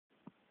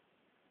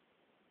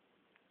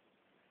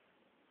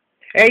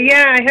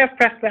Yeah, I have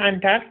pressed the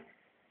enter.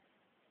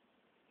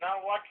 Now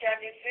what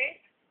can you see?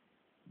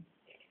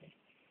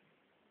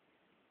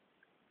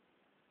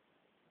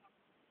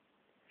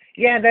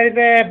 Yeah, there is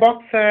a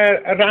box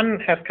run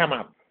has come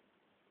up.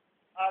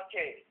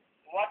 Okay.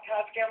 What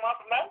has come up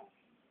now?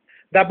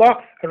 The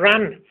box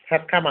run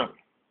has come up.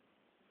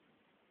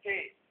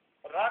 See,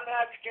 run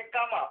has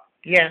come up.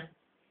 Yeah.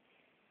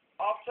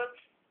 Options.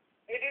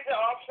 It is an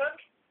option.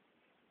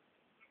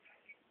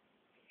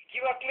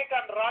 Give a click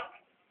on run.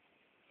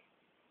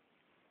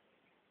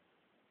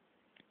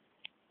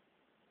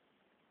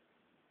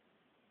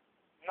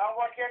 Now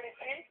what can you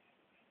see?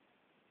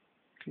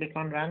 Click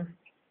on run.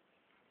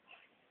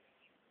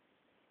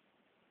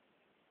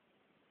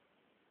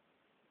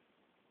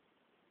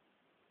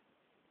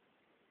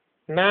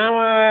 Now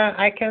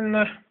I can.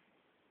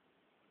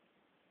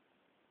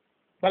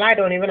 Well, I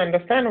don't even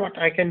understand what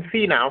I can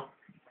see now.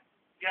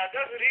 Yeah,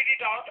 just read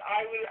it out.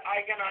 I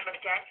can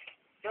understand.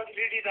 Just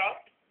read it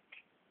out.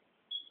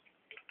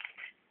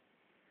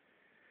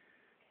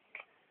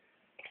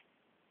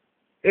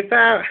 It's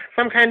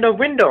some kind of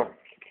window.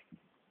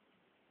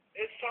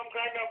 It's some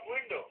kind of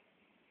window.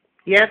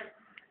 Yes.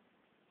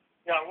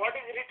 Yeah, what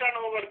is written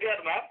over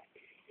there, ma'am?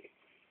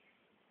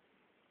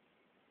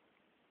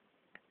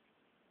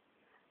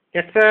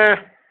 It's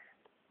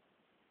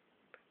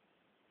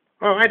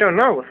Oh, I don't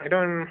know. I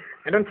don't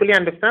fully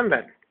understand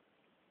that.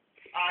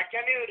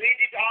 Can you read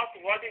it out?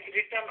 What is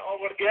written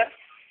over there?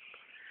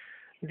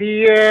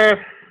 The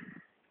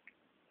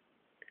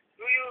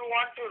Do you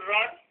want to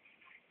run?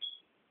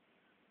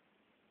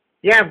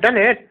 Yeah, I've done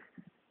it.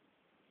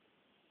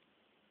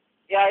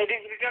 Yeah, it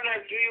is written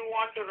as do you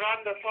want to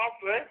run the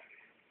software?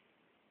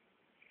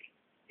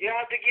 You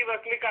have to give a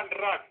click on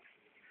run.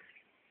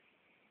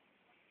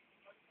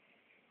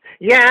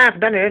 Yeah, I've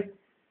done it.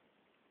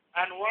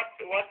 And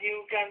what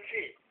you can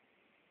see?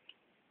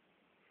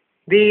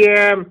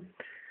 The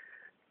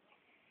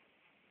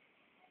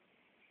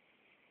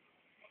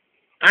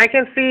I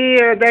can see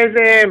there's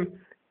a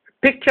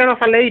picture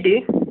of a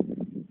lady.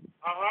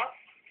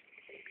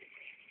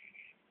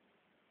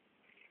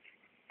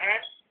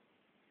 And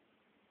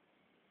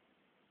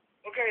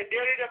okay,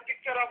 there is a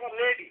picture of a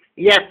lady.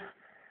 Yes.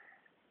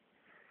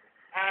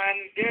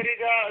 And there is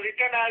a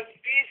written as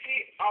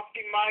PC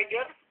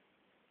optimizer.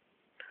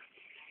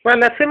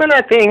 Well, a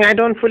similar thing. I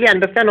don't fully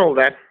understand all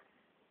that.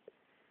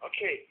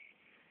 Okay.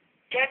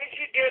 Can you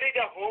see there is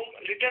a home,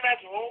 written as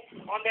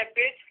home on that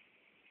page?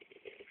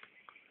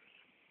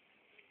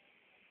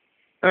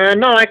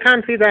 No, I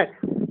can't see that.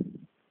 Okay,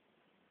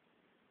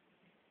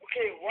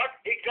 what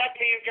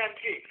exactly you can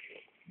see?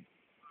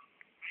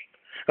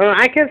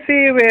 I can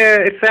see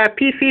where it's a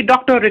PC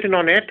doctor written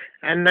on it,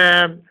 and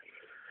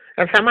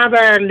some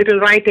other little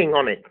writing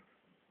on it.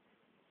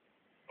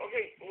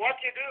 Okay,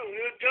 what you do,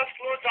 you just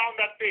close down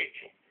that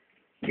page.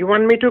 You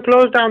want me to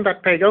close down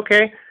that page?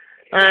 Okay.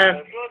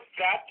 Close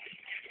that.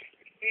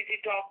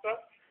 PC doctor.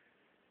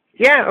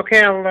 Yeah.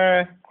 Okay.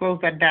 I'll close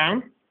that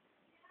down.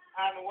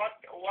 And what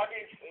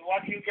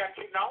you can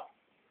see now?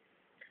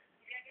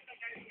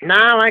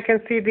 Now I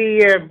can see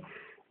the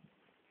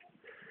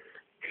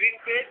Green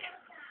page.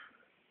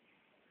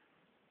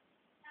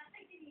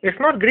 It's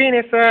not green.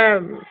 It's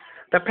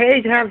the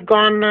page has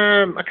gone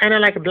kind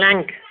of like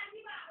blank.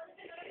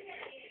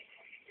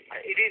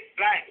 It is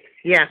blank.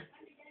 Yeah.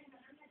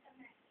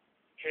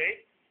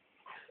 Okay.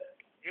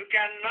 You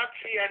cannot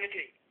see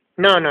anything.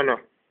 No.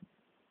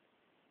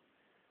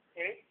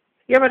 Okay.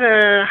 Yeah, but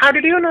how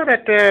did you know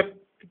that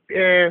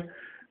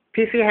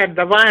PC had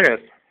the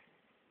virus?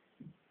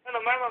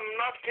 No, ma'am, I'm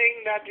not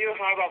saying that you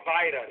have a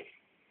virus.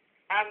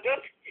 I'm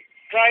just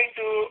trying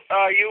to,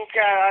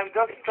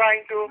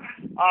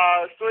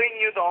 showing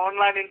you the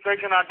online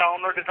infection are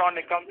downloaded on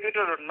a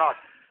computer or not.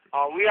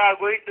 We are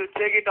going to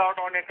check it out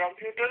on a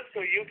computer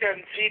so you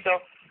can see the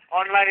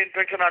online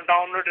infection are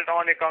downloaded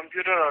on a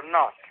computer or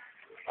not.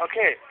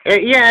 Okay.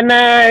 And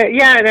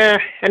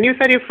you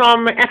said you're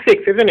from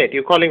Essex, isn't it?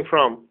 You're calling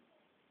from?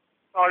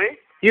 Sorry?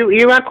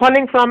 You are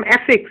calling from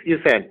Essex,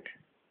 you said.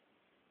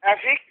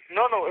 Essex?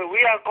 No,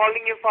 we are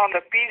calling you from the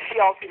PC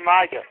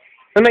optimizer.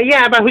 No,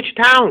 yeah, but which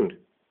town?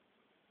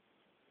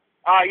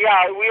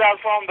 Yeah, we are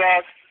from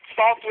the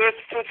Southwest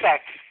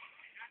Sussex.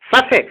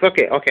 Sussex.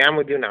 Okay, I'm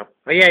with you now.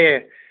 Oh, yeah.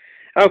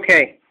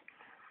 Okay.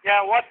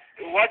 Yeah, what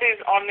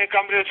is on the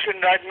computer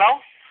screen right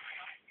now?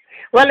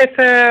 Well, it's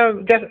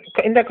just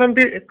in the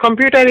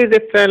computer is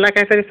like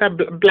I said, it's a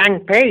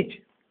blank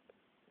page.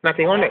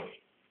 Nothing on it.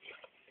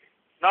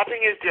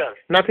 Nothing is there.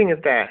 Nothing is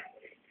there.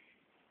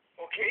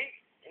 Okay.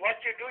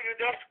 What you do, you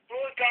just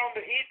close down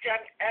each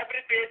and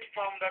every page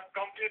from the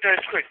computer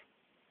screen.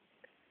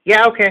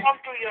 Yeah. Okay. Come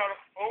to your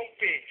home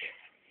page.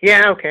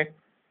 Yeah. Okay.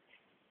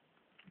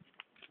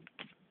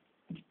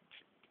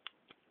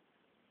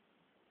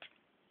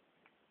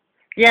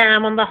 Yeah,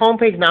 I'm on the home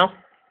page now.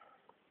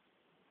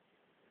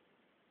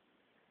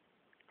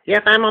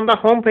 Yes, I'm on the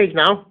home page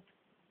now.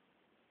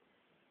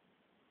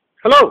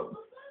 Hello.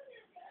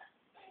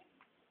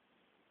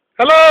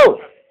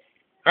 Hello.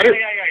 Are you?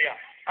 Yeah.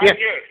 I'm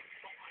here.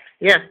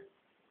 Yeah.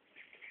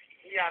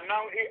 Yeah,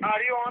 now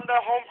are you on the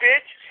home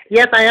page?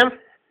 Yes, I am.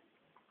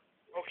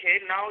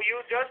 Okay, now you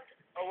just,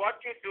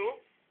 what you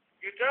do,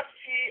 you just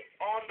see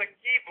on the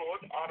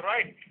keyboard,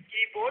 alright,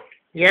 keyboard,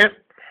 Yeah.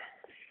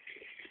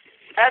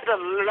 at the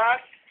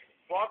last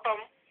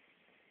bottom,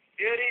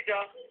 there is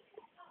a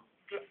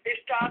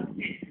start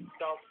key,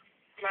 the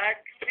flag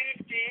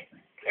CT,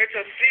 it's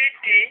a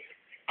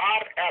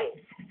CTRL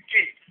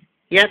key.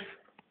 Yes.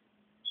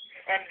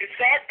 And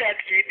beside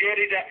that key, there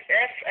is a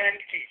FN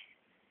key.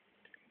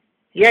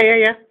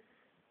 Yeah.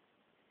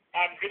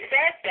 And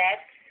beside that,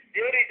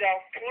 there is a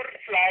full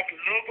flag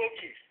logo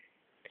key.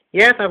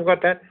 Yes, I've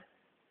got that.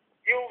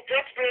 You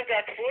just press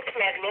that full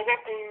flag logo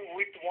key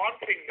with one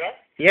finger,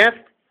 Yes.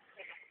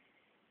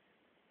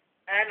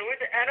 and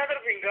with another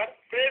finger,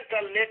 press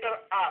the letter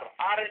R,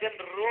 R as in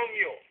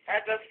Romeo,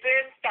 at the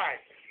same time.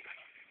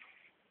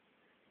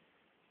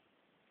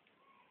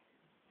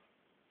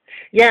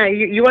 Yeah,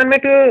 you want me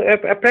to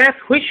press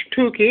which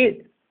two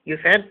key, you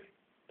said,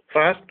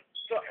 first?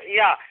 So,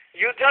 yeah,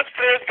 you just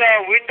press the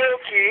window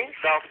key,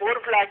 the four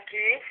flag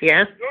key.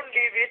 Yes. Don't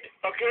leave it,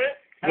 okay?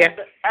 Yes.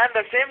 And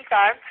the same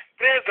time,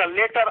 press the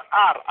letter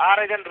R, R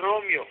as in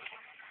Romeo.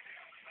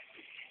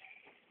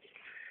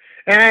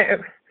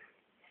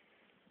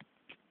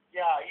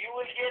 Yeah, you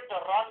will get the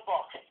run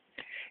box.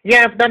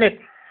 Yeah, I've done it.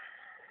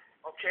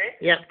 Okay?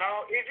 Yeah.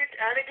 Now, is it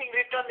anything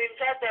written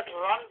inside that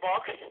run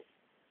box?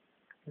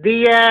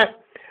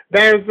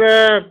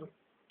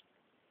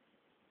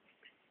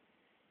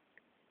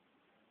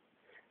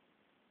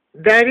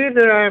 There is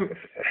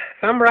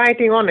some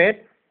writing on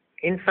it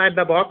inside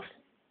the box.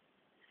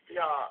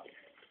 Yeah.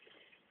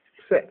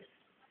 So, Is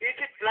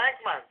it blank,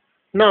 man?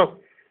 no.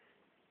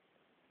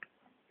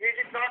 Is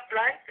it not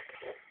blank?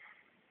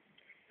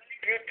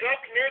 You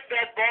just make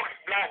that box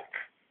blank.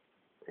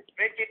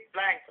 Make it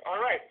blank,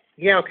 alright?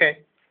 Yeah, okay.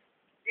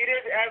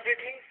 Erase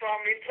everything from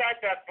inside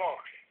that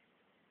box.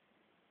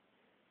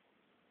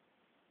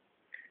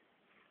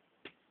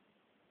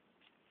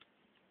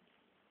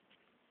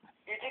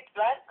 Is it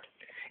blank?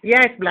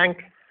 Yeah, it's blank.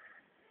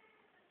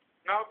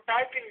 Now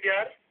type in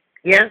there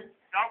Yeah.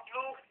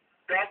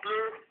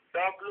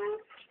 www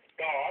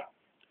dot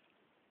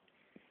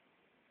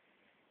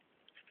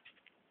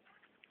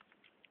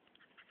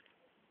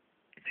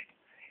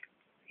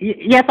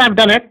Yes, I've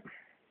done it.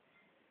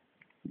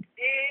 A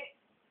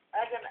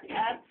as an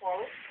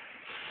apple,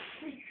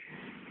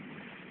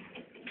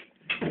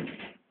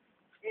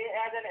 A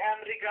as an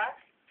America,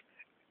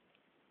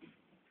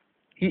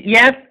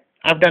 Yes,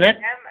 I've done it.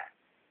 M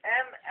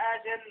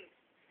as in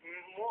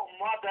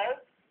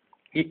mother,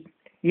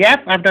 Yes,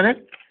 I've done it.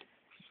 M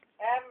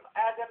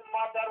as in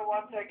mother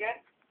once again,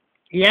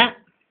 Yeah.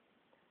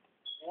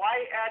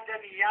 Y as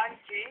in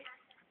Yankee,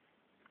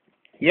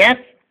 Yes.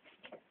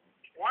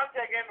 once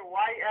again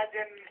Y as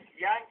in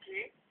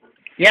Yankee,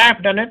 Yeah,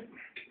 I've done it.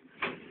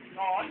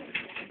 dot,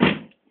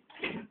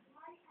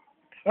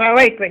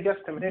 Wait,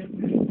 just a minute. C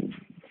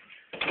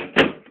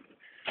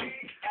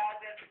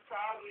as in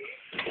Charlie,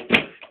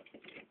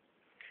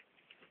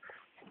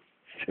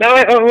 No,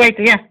 wait,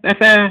 yeah.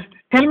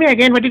 Tell me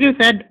again, what did you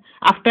said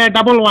after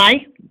double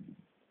Y?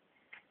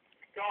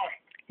 dot,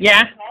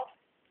 Yeah. dot,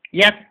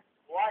 Yes.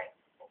 Y,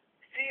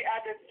 C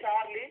as in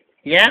Charlie,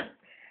 Yeah.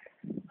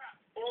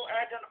 O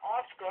as in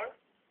Oscar,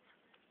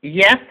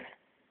 Yes.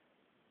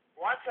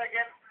 once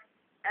again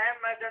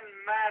M as in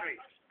Mary.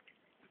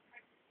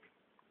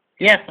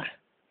 Yes.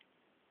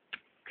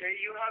 Okay,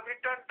 you have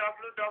written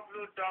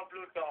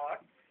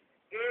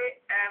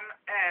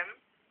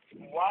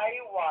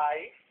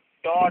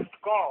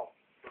www.ammyy.com,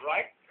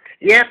 right?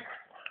 Yes.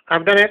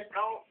 I've done it.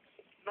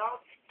 Now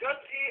just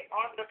see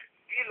on the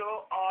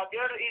below,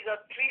 there is a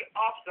three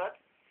options.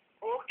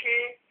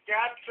 Okay,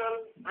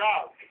 cancel,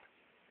 browse,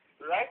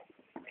 right?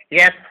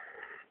 Yes.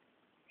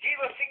 Give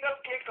a single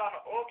click on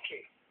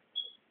OK.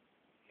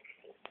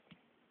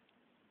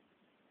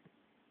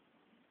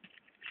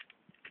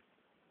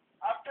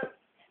 After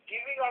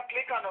giving a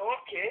click on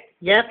OK,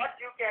 Yes. what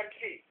you can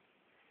see?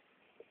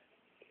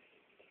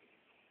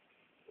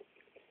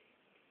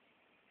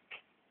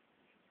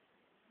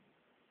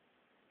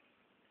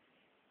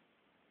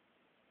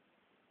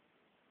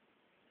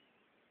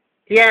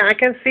 Yeah, I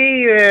can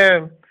see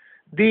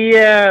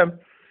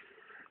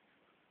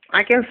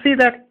I can see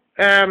that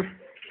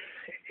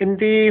in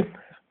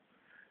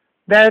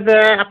there's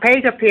a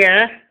page up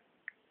here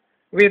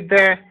with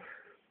the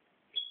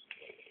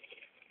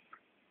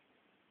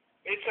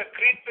It's a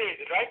green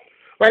page, right?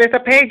 well, it's a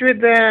page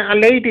with a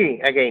lady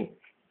again.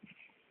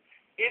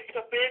 It's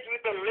a page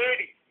with a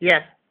lady.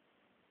 Yes.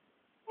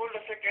 Hold a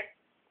second.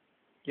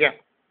 Yeah.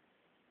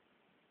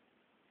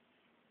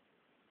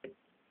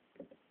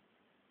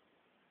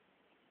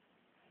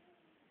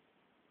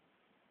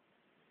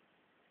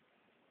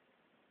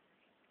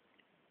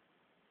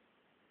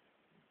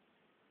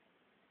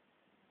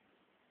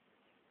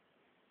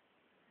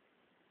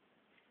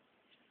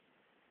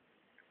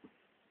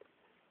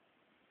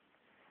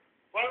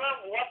 Well,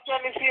 ma'am, what can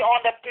you see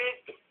on the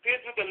page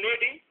with the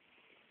lady?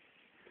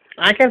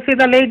 I can see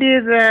the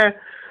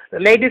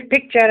lady's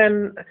picture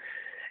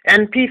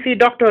and PC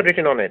doctor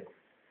written on it.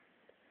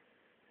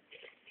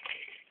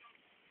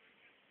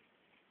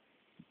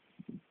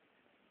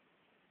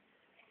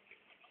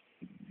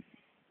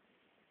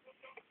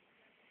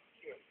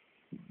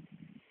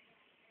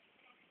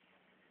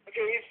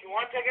 Okay, it's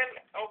once again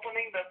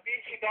opening the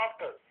PC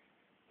doctor.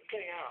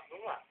 Okay, yeah,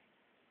 come on.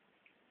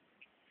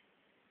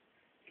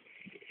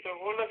 So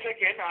hold a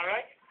second,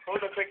 alright?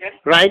 Hold a second.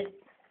 Right.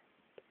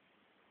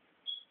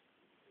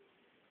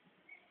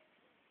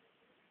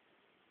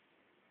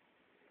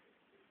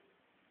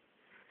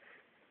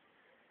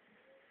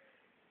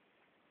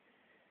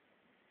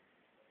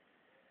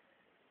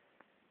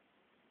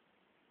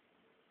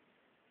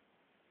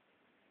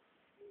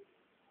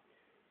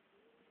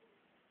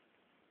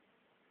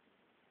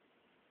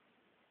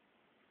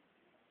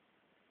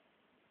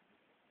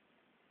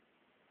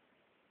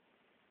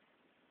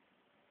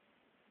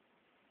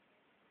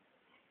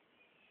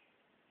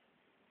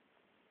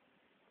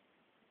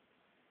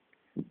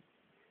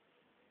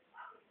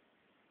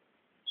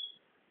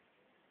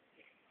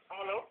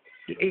 Hello?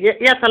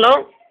 Yes,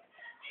 hello?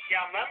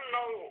 Yeah, ma'am,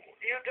 now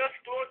you just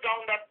close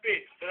down that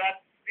page.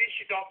 That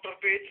PC doctor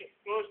page,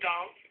 close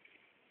down.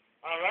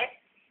 Alright?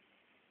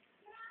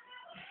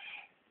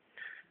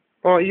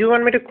 Oh, you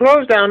want me to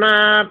close down?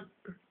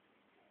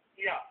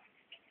 Yeah.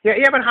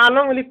 Yeah, but how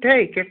long will it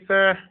take? It's,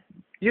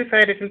 you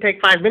said it will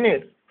take 5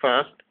 minutes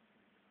first.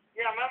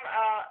 Yeah, ma'am,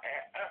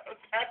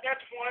 at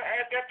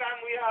that time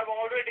we have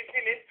already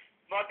finished,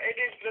 but it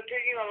is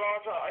taking a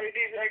lot, it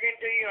is again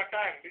taking a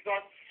time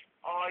because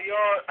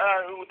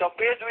the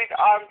page which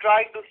I'm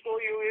trying to show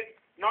you is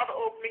not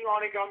opening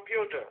on a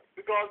computer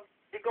because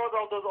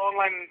of those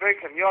online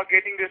interaction, you are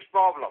getting this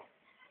problem.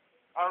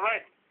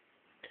 Alright.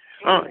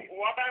 So Oh.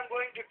 what I'm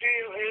going to do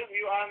is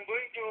I'm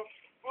going to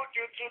put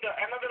you through the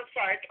another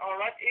site,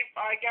 alright? If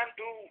I can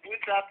do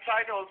with that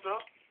site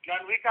also,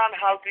 then we can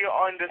help you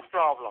on this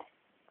problem.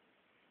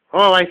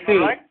 Oh, I see.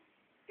 Alright?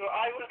 So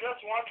I will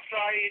just want to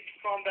try it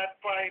from that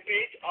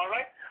page,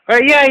 alright?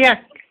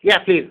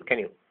 Yeah, please, can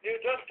you? You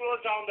just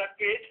close down that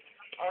page,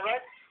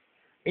 alright?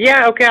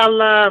 Yeah, okay,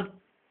 I'll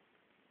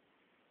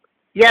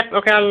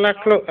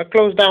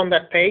close down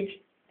that page.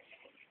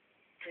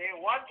 Okay,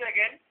 once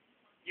again,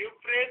 you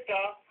press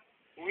the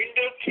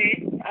Windows key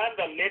and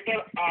the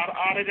letter R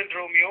as in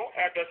Romeo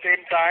at the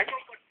same time.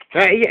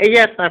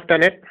 Yes, I've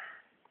done it.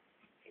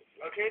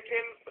 Okay,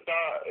 Tim, the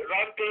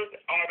run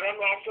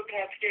option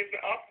has came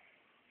up.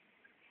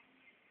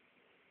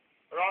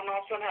 Run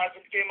option has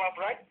came up,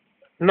 right?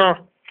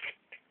 No.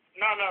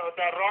 No,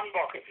 the run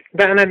box.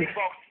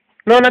 Box.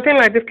 No, nothing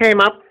like this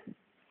came up.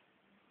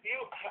 You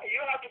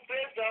have to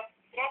press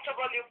first of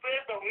all you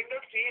press the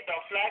Windows key, the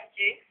flag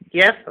key.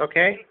 Yes,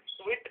 okay.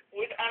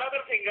 With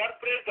another finger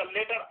press the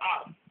letter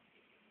R.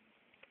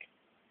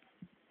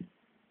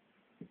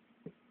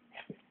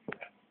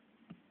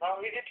 Now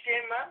is it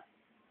came, ma'am?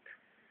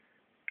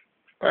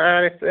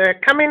 It's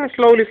coming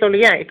slowly.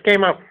 Yeah, it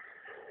came up.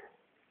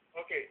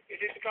 Okay,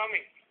 it is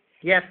coming.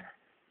 Yes.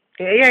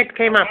 Yeah, it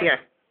came up, yeah.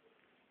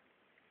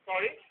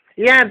 Sorry?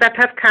 Yeah, that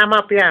has come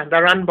up, yeah,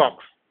 the run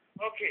box.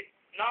 Okay.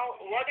 Now,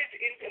 what is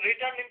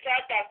written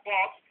inside that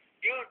box?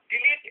 You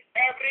delete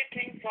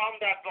everything from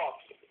that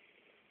box.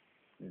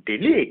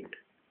 Delete?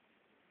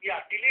 Yeah,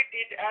 delete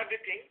it,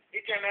 everything,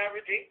 each and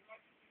everything.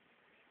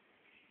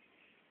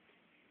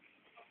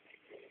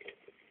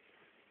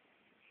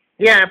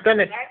 Yeah, I've done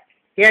it. Right?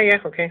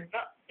 Yeah, okay.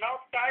 Now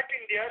type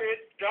in there is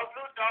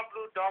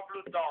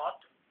www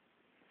dot.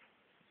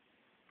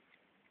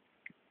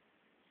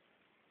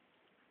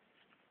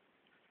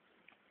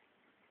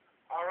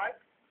 Alright?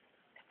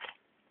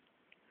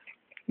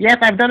 Yes,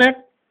 I've done it.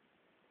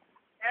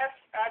 S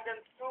as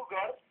in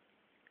sugar.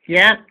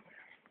 Yeah.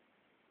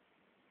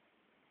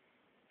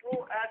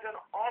 O as an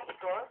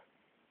Oscar.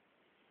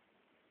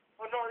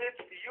 Oh no, it's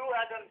U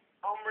as an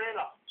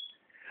umbrella.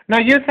 Now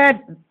you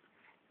said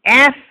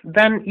S,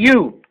 then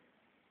U.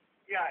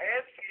 Yeah,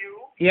 S-U.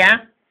 Yeah.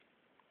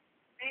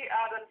 P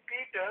as in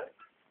Peter.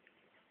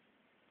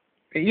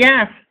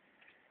 Yes.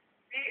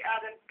 P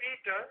as in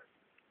Peter.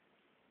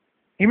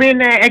 You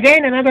mean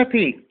again another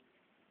P?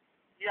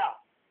 Yeah.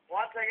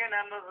 Once again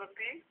another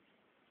P.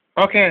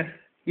 Okay.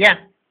 Yeah.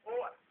 O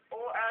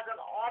as an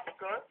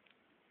Oscar.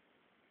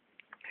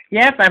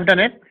 Yes, I've done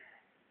it.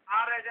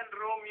 R as in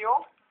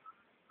Romeo.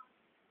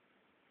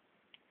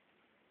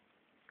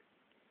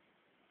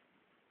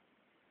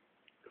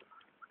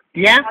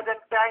 Yeah. As in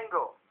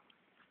Tango.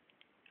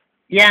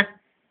 Yeah.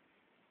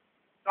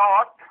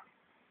 Dot.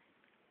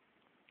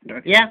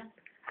 Yeah.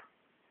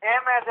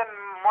 M as in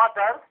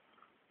mother.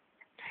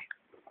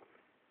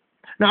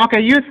 No,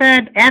 okay, you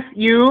said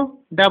SUPPORT,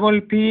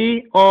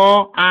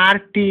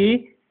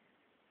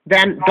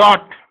 then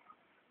dot.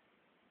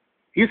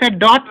 You said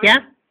dot, yeah?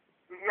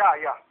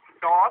 Yeah.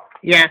 Dot.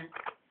 Yeah.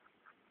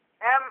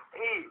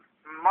 M-E.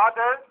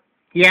 Mother.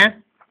 Yeah.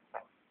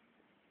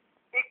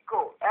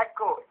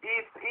 Echo.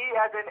 Is E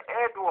as in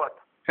Edward.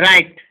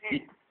 Right. E.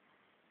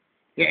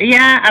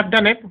 Yeah, I've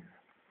done it.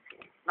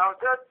 Now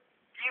just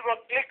give a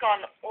click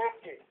on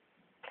OK.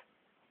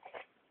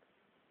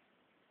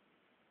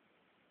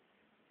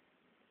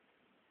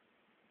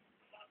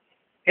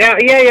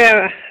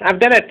 Yeah. I've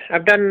done it.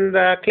 I've done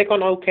the click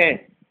on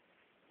OK.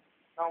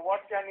 Now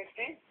what can you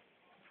see?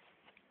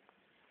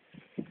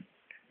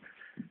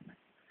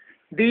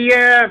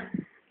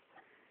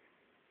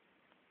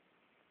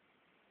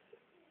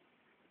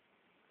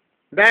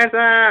 There's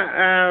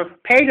a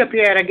page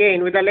appear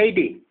again with a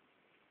lady.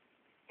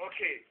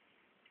 Okay.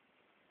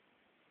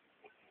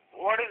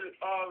 What is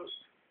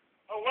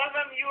well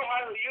then you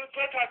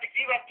just have to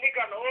give a click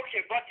on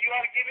OK, but you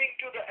are giving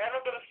to the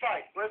another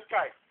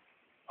website.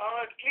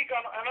 Click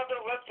on another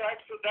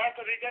website, so that's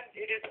the reason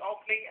it is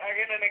opening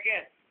again and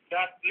again,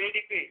 that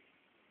lady page.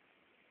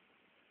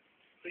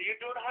 So you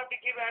don't have to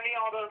give any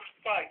other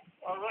site.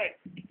 Alright.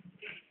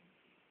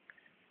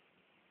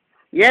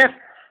 Yes.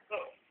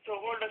 So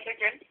hold a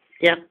second.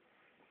 Yeah.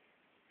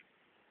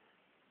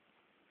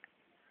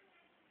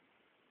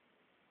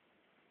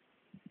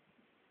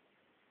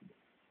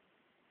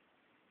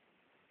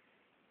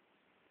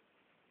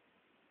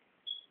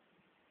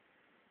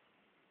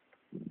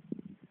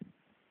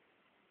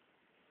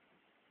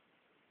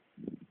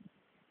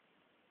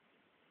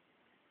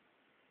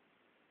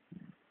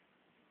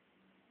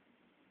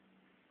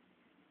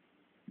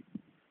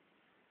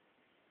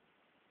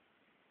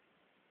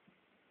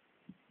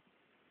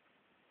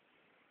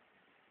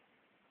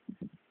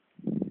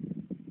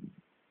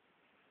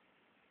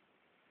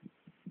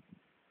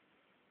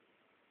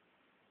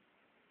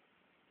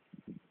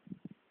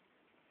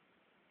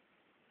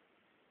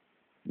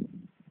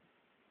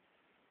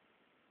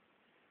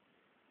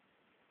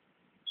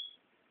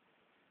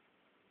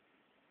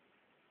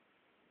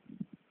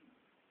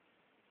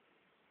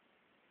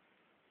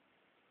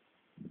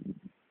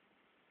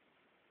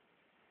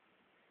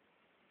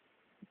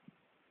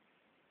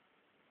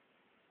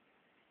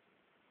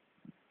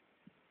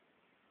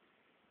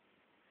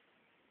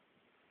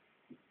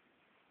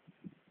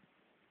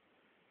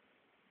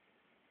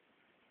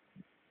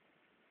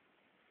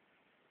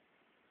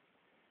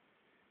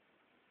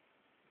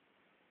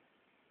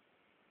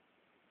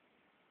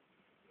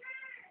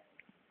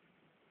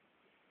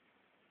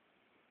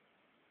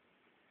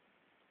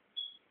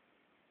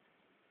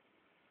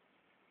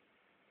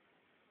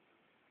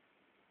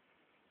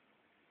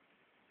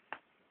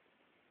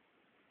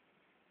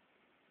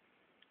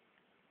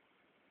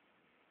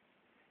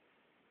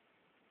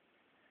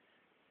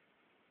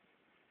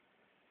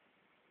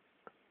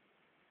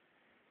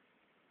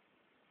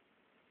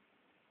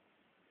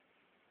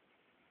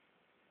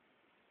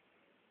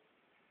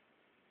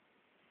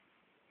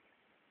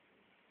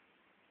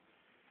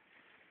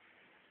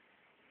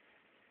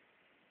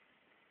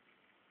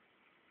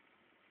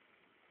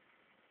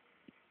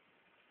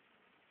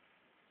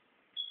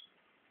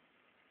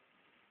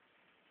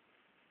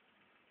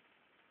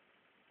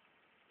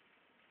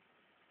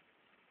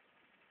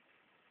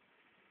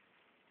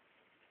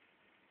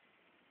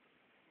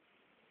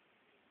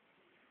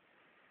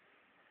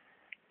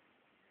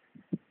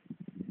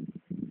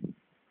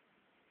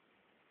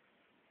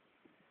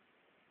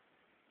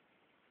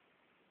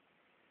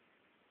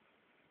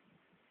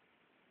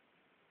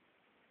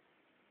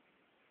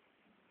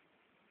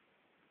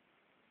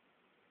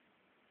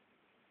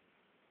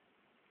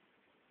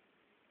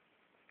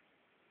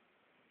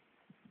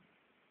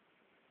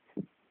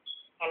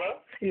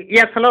 Hello?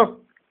 Yes, hello.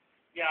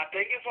 Yeah,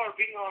 thank you for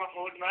being on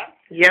hold, ma'am.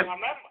 Yes.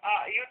 Ma'am,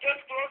 you just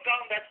close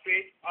down that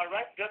page,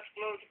 alright? Just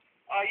close.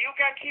 You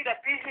can see the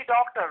PC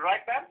doctor,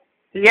 right, ma'am?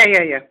 Yeah,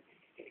 yeah, yeah.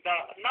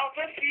 Now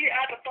just see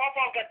at the top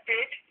of that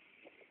page,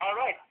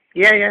 alright?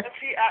 Yeah, yeah. Let's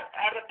see at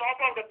the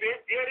top of the page,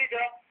 there is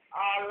a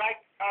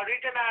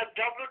written as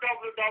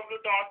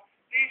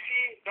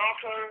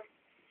www.pcdoctor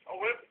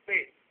web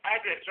page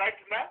address, right,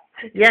 ma'am?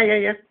 Yeah, yeah,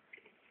 yeah.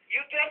 You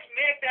just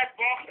make that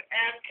box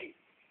empty.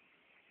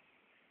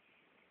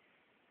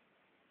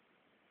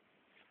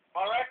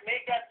 Alright,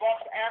 make that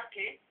box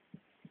empty.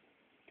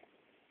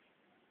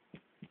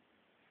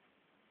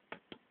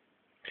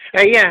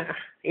 Yeah,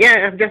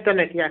 yeah, I've just done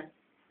it, yeah.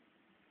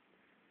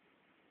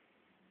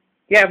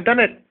 Yeah, I've done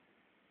it.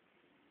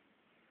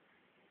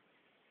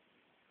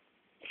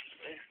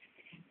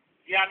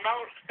 Yeah, now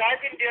type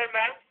in there,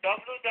 ma'am,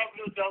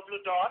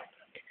 www dot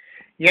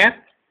Yeah?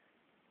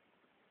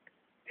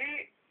 G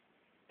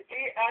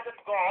as in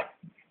God,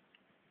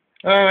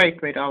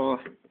 Alright, wait,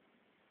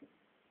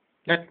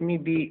 let me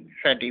be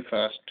ready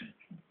first.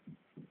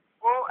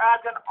 O as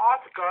in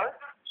Oscar,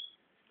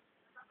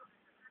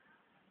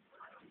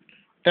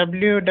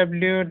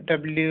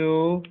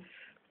 www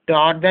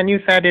dot, then you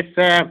said it's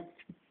the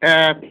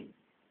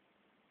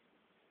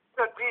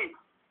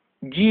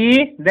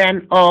G,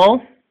 then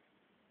O.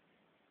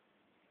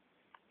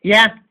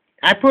 Yeah,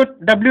 I put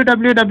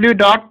www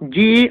dot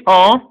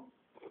GO,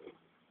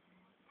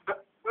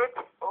 with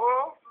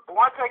O,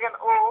 once again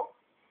O,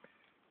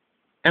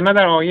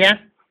 another O, yeah?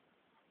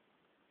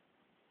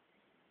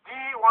 G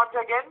once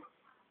again,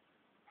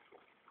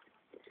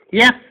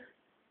 Yes,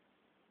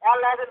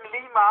 L as in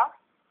Lima,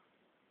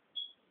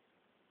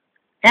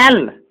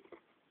 L.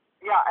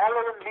 yeah, L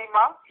as in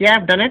Lima, Yeah,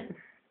 I've done it. E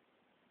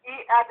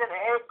as in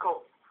Echo.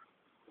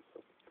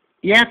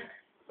 Yes,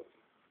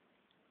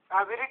 We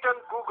written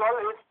Google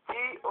is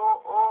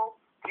GOOGLE.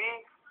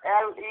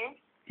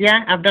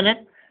 yeah, I've done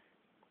it.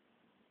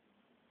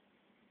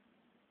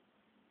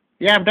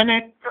 Yeah, I've done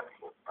it.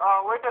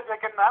 Wait a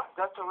second, ma'am.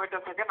 Just wait a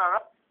second,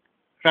 alright?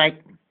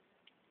 Right.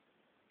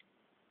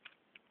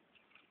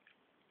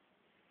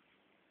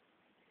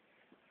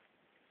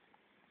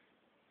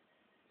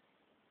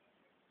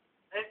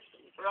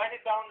 Write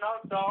it down now.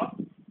 Dot.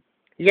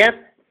 Yes.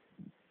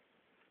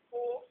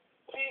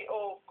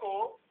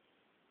 Co.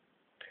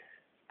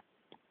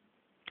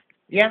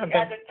 Yeah, As in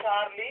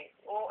Charlie.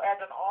 O as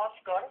in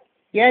Oscar.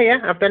 yeah,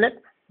 I've done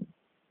it.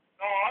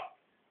 Dot.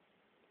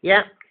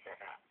 Yeah.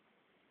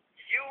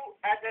 U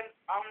as in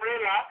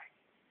umbrella.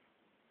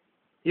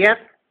 Yes.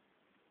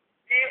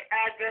 K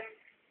as in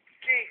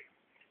king.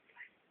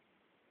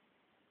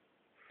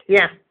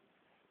 Yeah.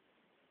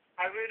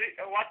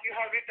 What you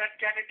have written?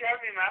 Can you tell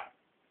me, ma'am?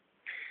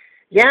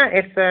 Yeah,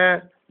 it's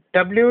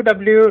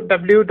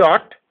www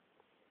dot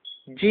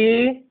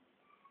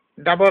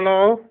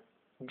GOOGLE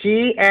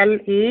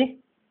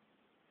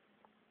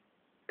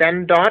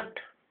then dot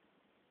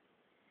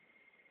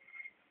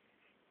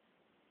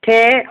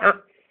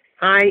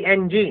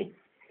KING.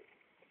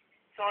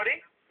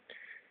 Sorry.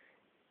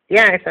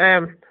 Yeah, it's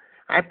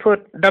I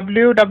put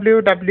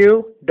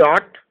www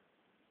dot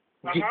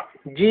GOOGLE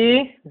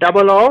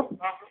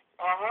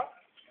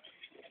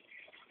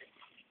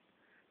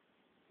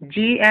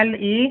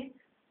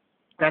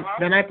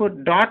then I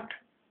put dot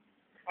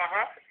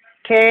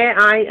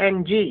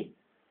KING.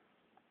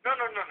 No.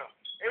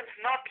 It's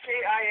not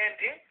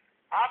KING.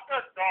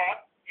 After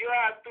dot, you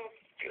have to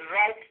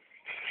write C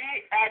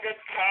as in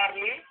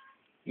Charlie,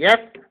 Yes.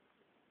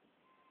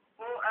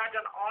 O as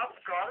in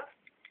Oscar,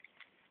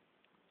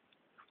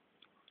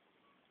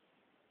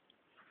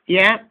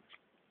 Yeah.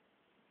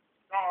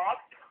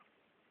 dot,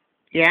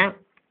 Yeah.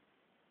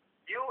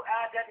 U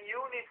as in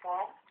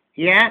uniform,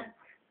 Yeah.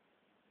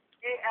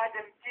 K as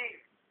in king.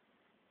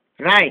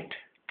 Right.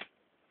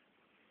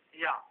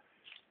 Yeah.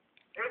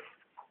 It's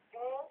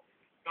O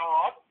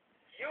dot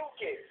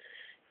UK.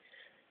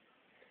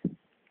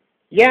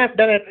 Yeah, I've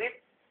done it.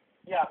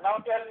 Yeah. Now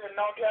tell me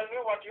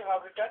what you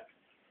have written.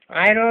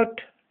 I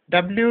wrote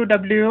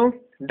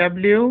www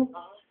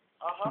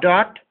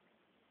dot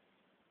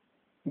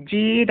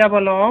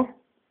GOOGLE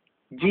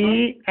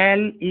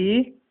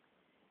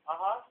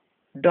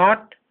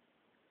dot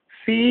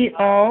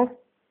CO.UK.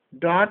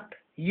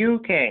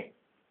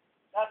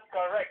 That's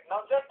correct.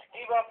 Now just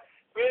give a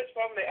space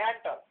from the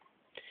enter.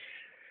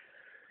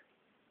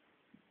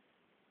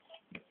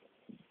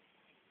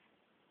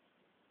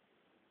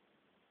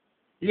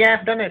 Yeah,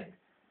 I've done it.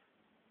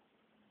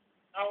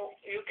 Now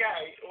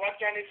what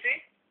can you see?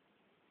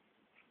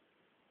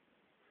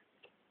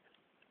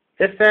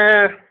 It's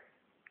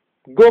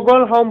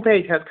Google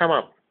homepage has come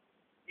up.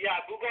 Yeah,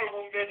 Google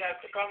homepage has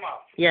come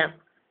up. Yeah.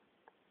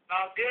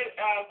 Now there,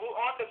 go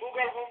on the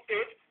Google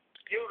homepage,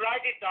 you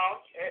write it down.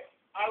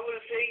 I will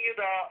say you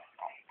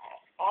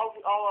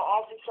our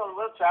official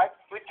website,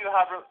 which you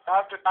have to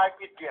type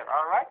it here.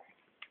 All right.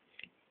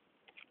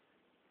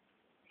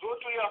 Go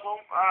to your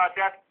home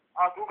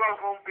Google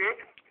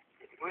homepage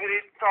where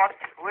it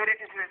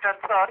is written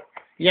search.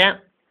 Yeah.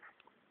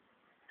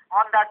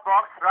 On that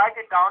box, write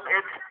it down.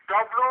 It's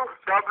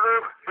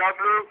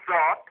www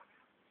dot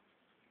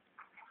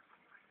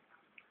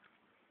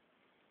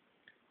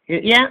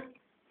Yeah.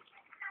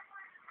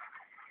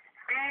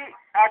 P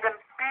as in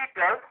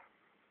Peter,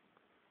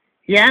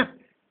 Yeah.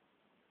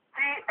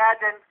 C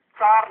as in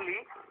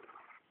Charlie,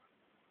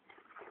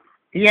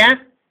 Yeah.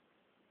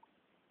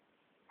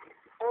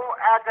 O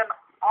as in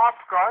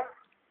Oscar,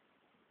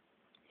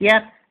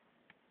 Yes.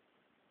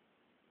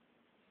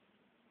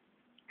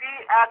 P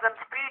as in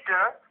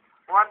Peter.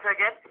 Once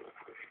again,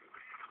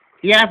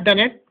 Yeah, I've done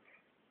it.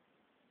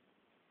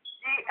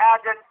 T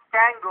as in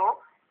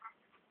Tango,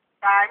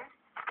 time.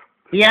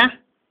 Yeah.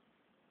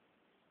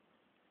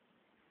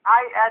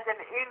 I as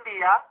in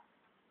India,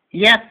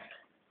 Yes.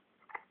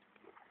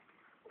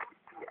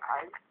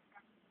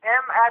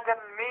 M as in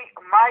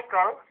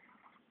Michael.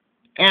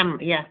 M.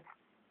 Yeah.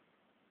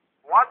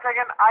 Once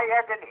again, I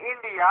as in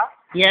India,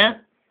 Yeah.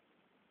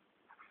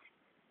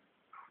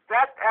 Z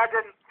as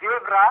in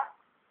zebra,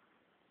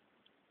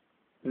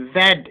 Z.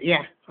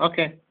 Yeah.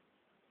 Okay.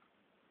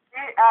 E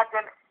as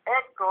in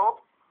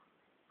echo,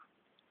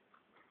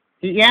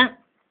 Yeah.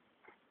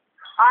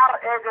 R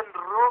as in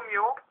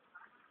Romeo,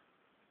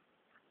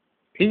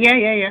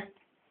 Yeah.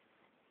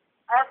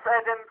 S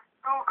as in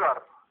sugar,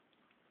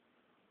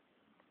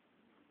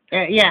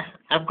 Yeah.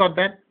 I've got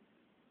that.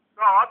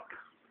 dot,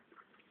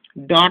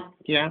 Dot.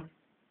 Yeah.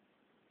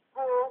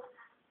 O,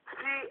 C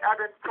as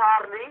in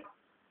Charlie,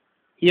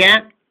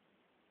 Yeah.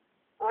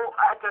 O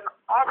as in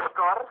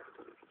Oscar,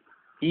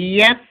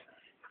 Yes.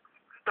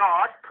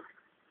 dot,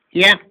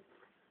 Yeah.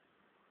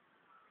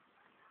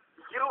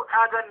 U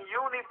as in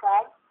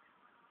uniform,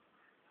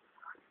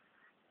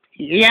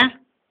 Yeah.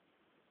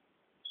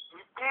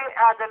 K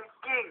as in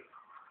king.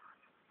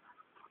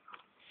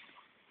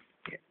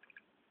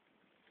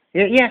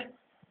 Yeah.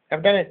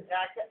 I've done it.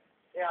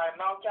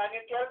 Now can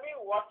you tell me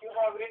what you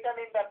have written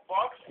in that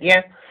box?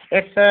 Yeah.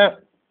 It's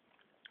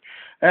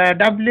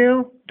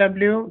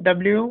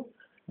www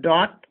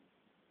dot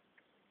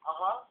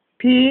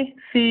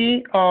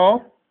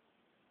PCOPTIM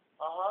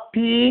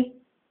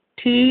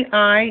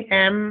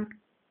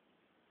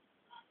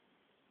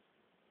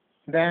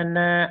then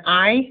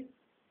IZE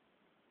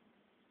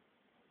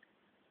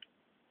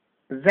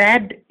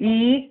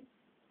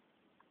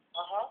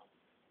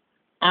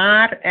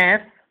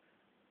RS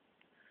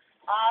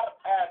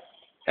RS.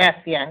 S,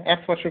 yeah, S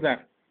for sugar.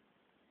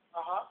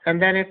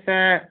 And then it's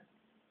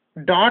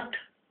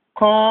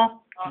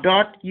 .co.uk.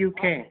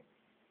 Yeah.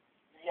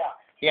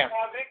 Yeah.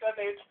 Have written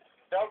it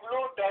www.bc.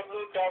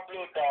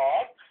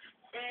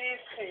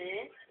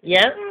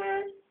 Yeah.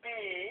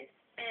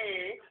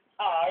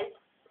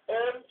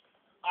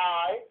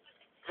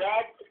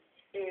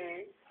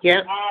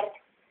 Yeah.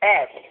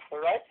 RS,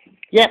 right?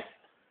 Yes.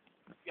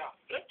 Yeah.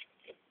 Let's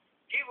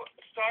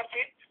start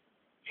it.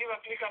 Give a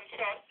click on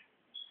start.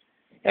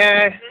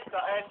 This is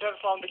the enter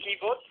from the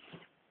keyboard.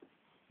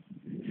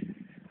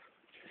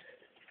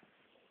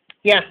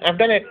 Yeah, I've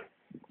done it.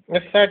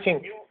 It's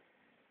searching.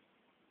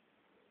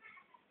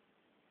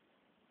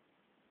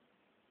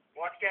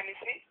 What can you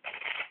see?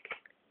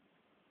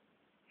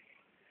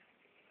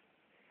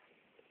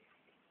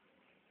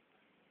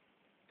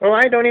 Oh,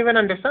 I don't even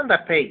understand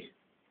that page. Okay,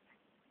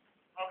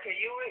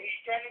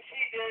 can you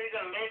see there is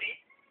a lady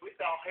with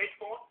a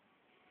headphone?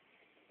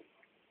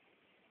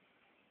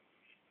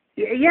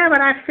 Yeah,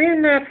 but I've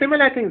seen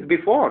similar things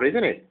before,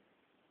 isn't it?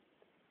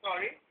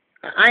 Sorry?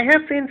 I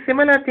have seen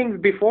similar things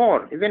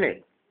before, isn't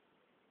it?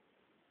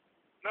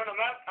 No,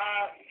 ma'am.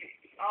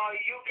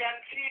 You can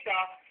see the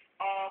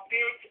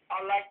page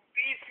like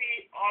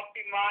PC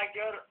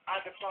optimizer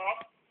at the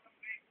top.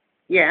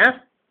 Yeah.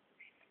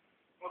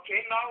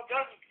 Okay, now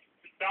just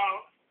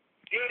down,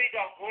 there is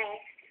a home.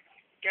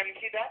 Can you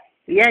see that?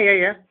 Yeah, yeah,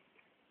 yeah.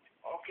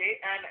 Okay,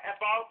 and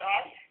about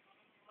us,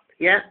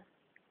 Yeah.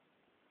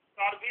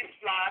 service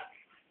plan,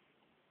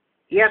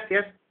 Yes,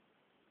 yes.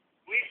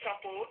 we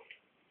support.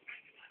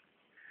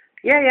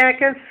 Yeah, yeah, I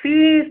can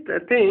see the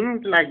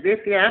things like this,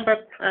 yeah,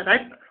 but Can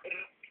you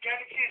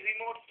see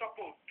remote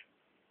support?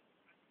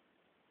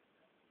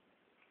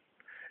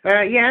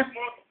 yeah.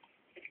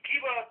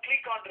 Give a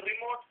click on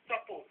remote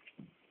support.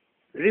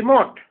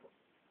 Remote.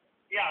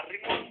 Yeah,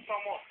 remote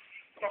support.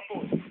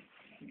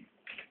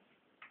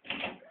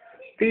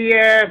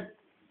 The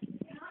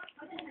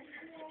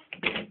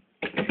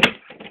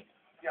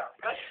Yeah,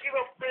 just give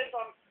a press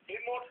on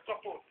remote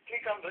support.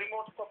 Click on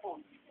remote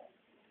support.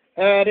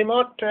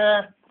 remote.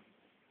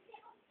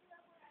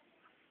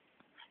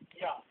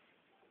 Yeah.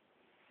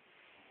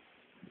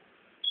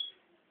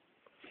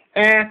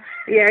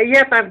 Yeah,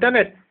 yes, I've done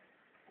it.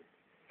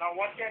 Now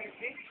what can you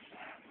see?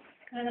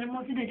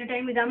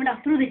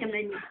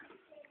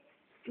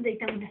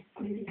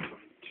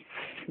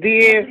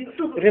 The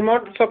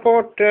remote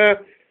support.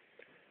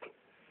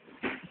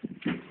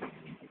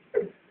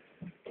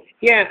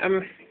 Yeah,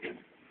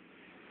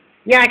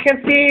 yeah, I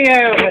can see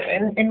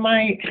in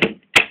my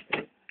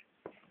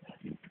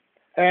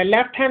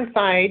left hand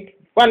side.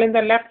 Well, in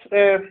the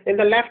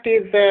left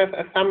is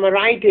some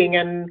writing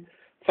and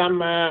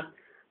some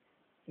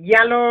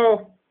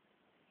yellow.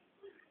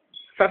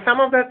 So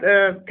some of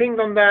the things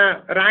on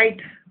the right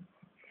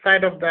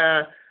side of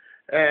the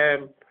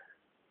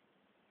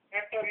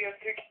Enter your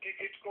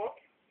 6-digit code.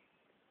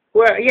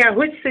 well, yeah,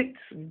 which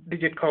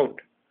 6-digit code?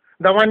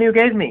 The one you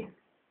gave me.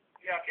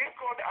 Yeah, this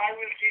code I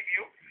will give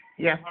you.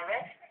 Yeah.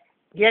 Alright?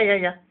 Yeah, yeah,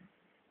 yeah.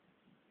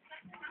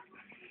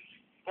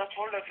 Just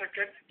hold a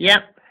second. Yeah.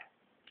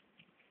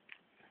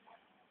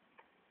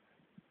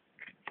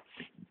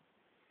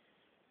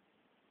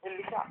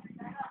 Lisa.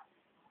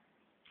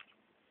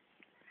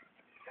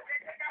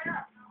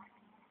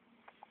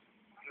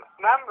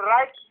 Ma'am,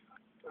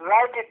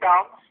 write it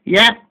down.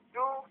 Yeah.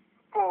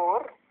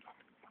 24.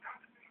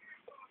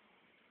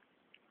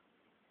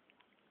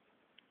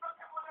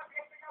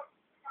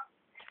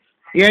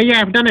 Yeah,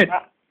 yeah, I've done it.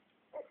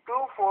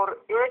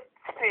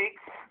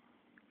 2486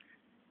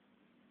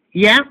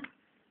 Yeah.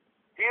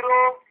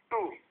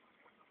 02.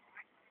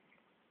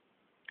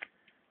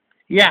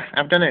 Yeah,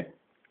 I've done it.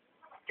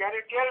 Can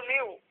you tell me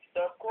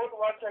the code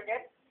once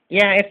again?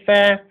 Yeah, it's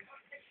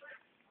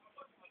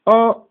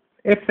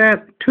it's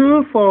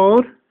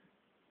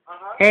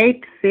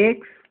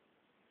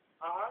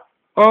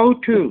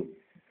 248602.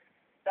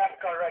 That's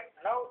correct.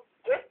 Now,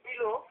 just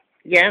below,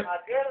 Yeah.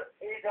 there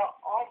is an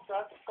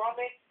option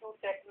connect to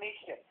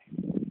technician.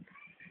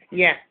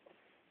 Yeah.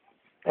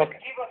 Okay.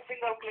 Give a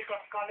single click on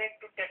connect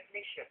to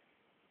technician.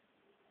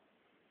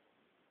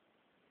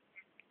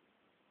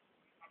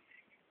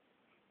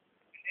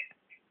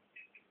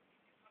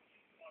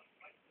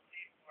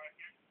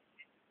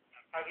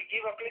 Have you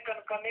give a click on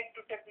connect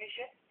to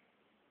technician?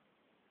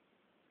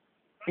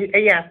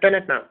 Yeah, I've done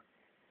it now.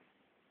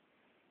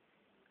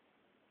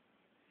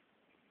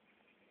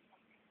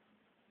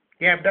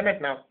 Yeah, I've done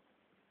it now.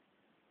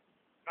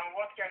 Now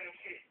what can you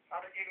see?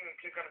 After giving a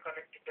click on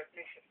connect to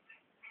technician.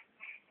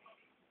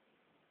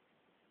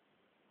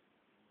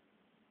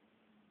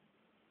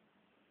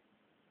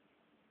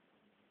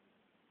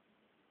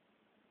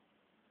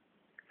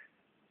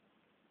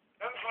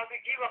 Then have you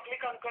give a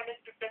click on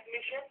connect to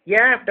technician?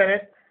 Yeah, I've done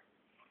it.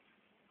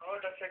 Hold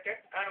a second.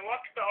 And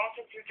what's the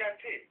options you can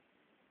see?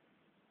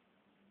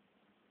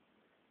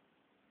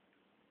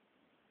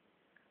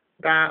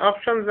 The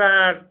options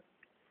are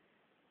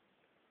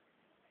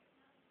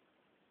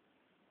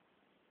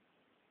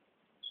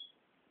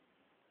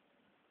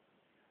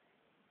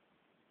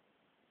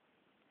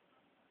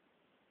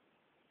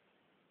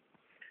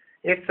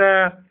It's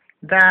the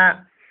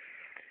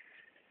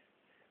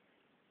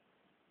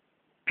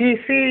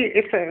PC.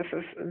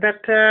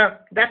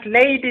 That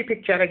lady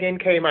picture again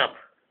came up,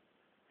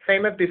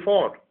 same as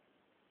before.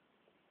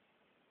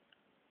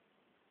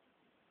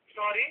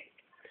 Sorry?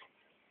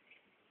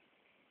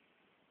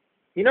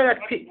 You know that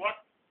What?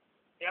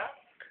 Yeah?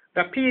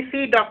 the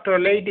PC doctor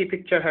lady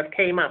picture has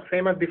came up,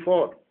 same as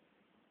before.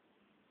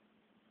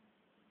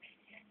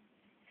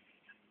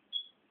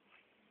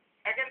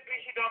 Again,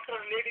 PC doctor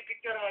lady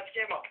picture has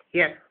came up.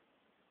 Yes.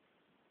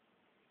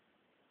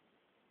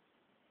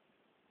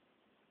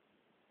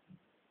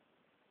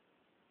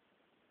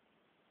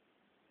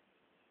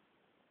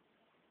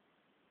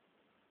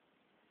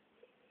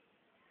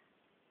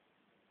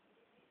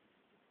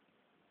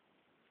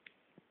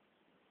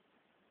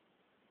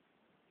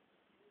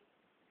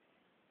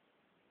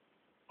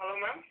 Hello,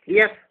 ma'am?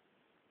 Yes.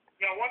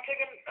 Yeah, one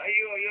second.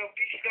 Your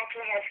PC doctor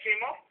has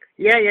came up.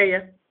 Yeah.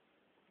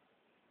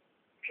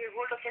 Okay,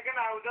 hold a second.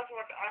 I will just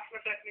want to ask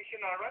the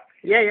technician, alright?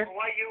 Yeah.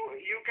 Why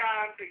you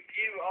can't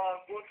give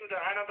go to the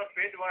another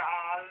page? Why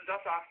I'll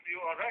just ask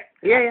you, alright?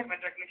 Yeah. My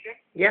technician.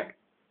 Yeah.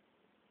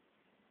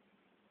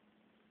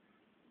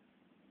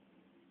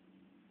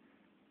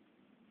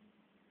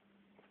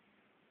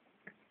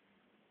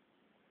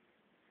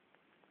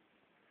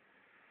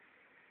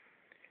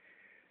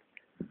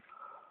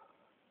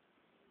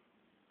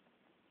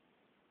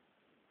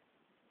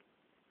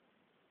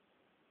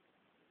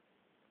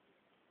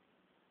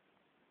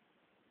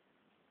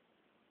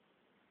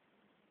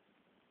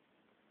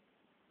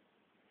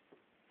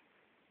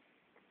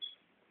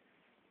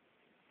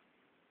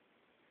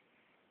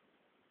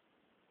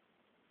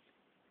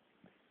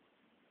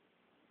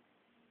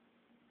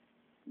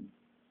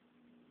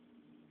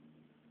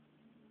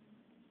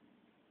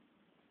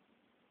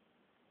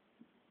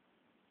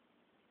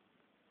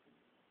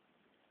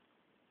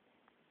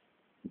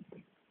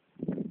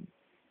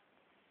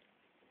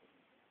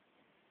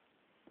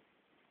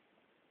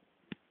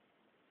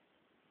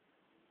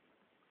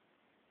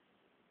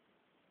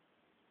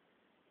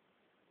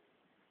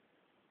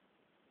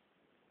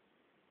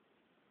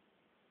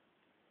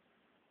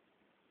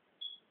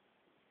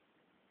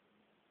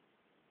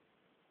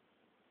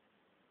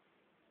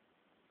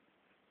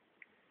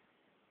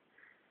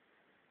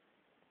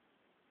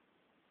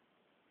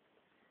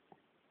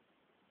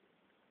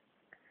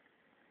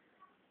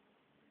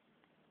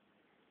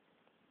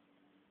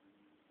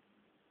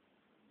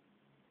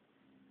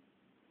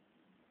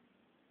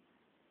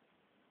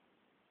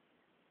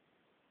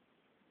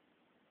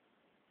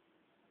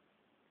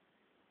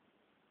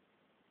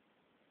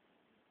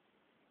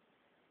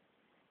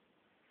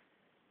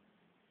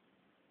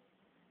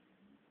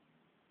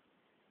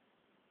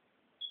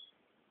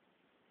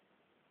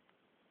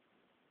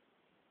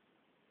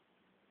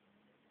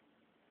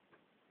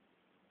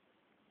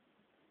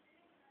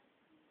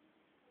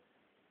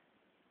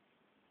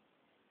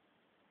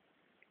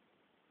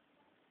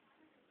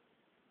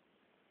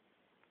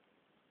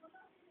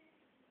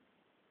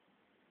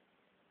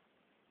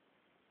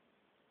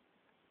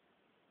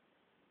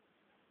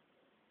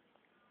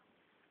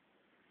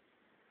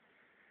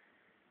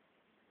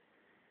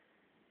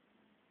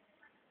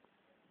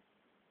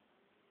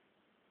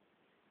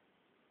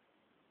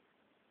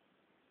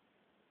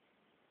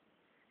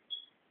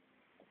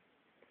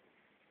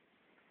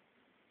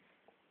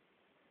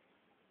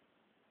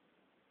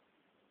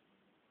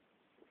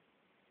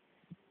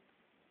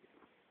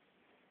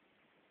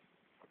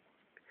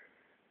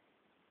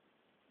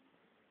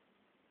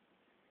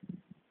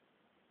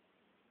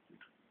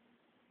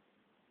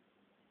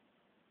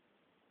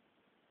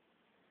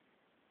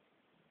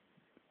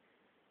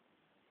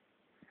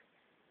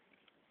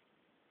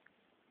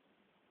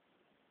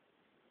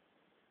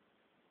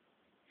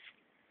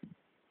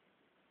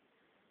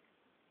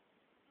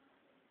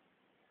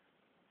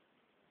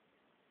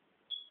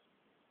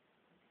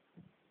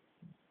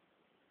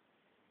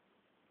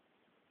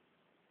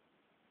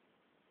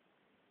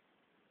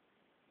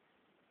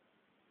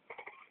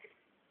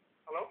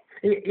 Hello?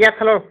 Yes.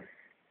 Hello.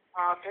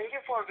 Thank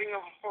you for being a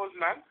host,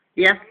 ma'am.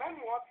 Yeah.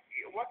 Ma'am, what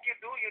you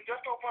do? You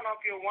just open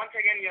up your once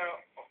again your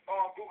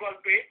Google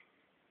page.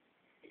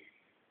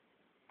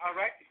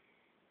 Alright.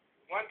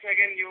 Once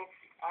again you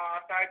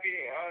type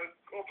in,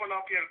 open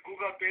up your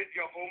Google page,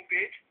 your home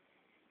page.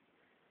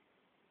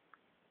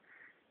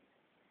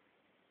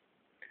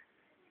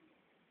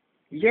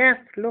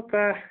 Yes. Look.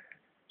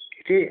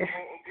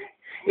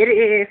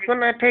 It's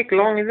gonna take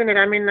long, isn't it?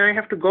 I mean, I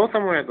have to go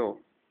somewhere though.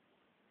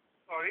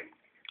 Sorry.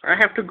 I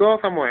have to go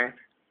somewhere.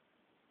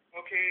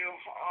 Okay.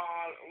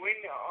 When?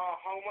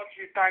 How much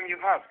time you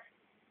have?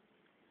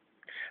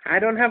 I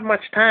don't have much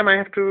time. I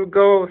have to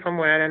go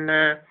somewhere and.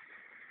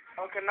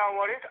 Okay, no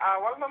worries.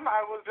 Well, ma'am,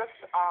 I will just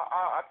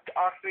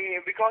ask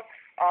you because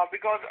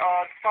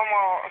some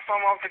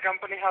of the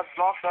company has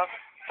blocked the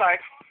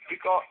site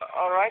because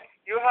all right.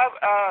 You have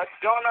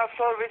done a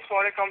service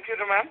for a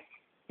computer, ma'am.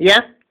 Yeah.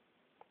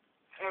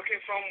 Okay,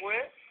 from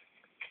where?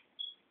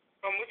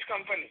 From which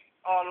company?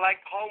 Or like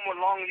how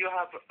long you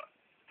have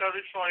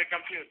service for a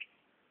computer?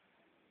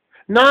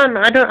 No,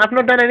 no, I've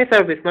not done any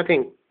service,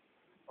 nothing.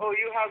 Oh,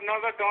 you have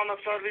never done a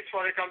service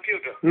for a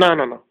computer. No,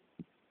 no, no.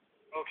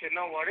 Okay,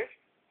 no worries.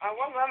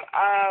 Well, ma'am,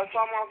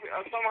 some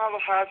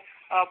have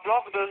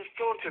blocked the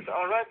sources.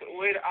 All right,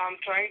 where I'm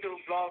trying to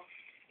block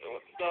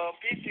the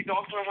PC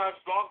doctor has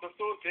blocked the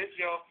sources.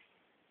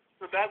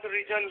 So that's the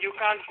reason you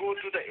can't go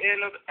to the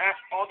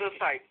other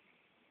side.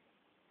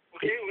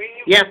 Okay, when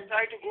you Yeah.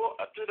 try to go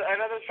to the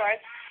another side,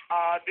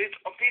 this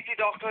PC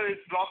doctor is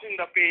blocking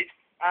the page,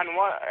 and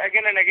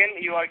again and again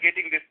you are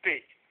getting this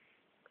page.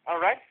 All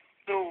right.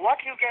 So what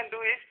you can do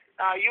is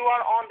you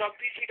are on the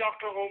PC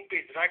doctor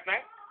homepage, right,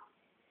 ma'am?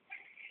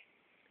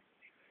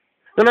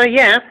 No, no,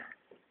 yeah.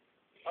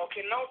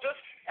 Okay, now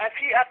just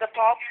see at the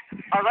top,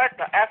 all right,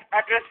 the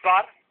address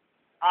bar,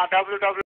 www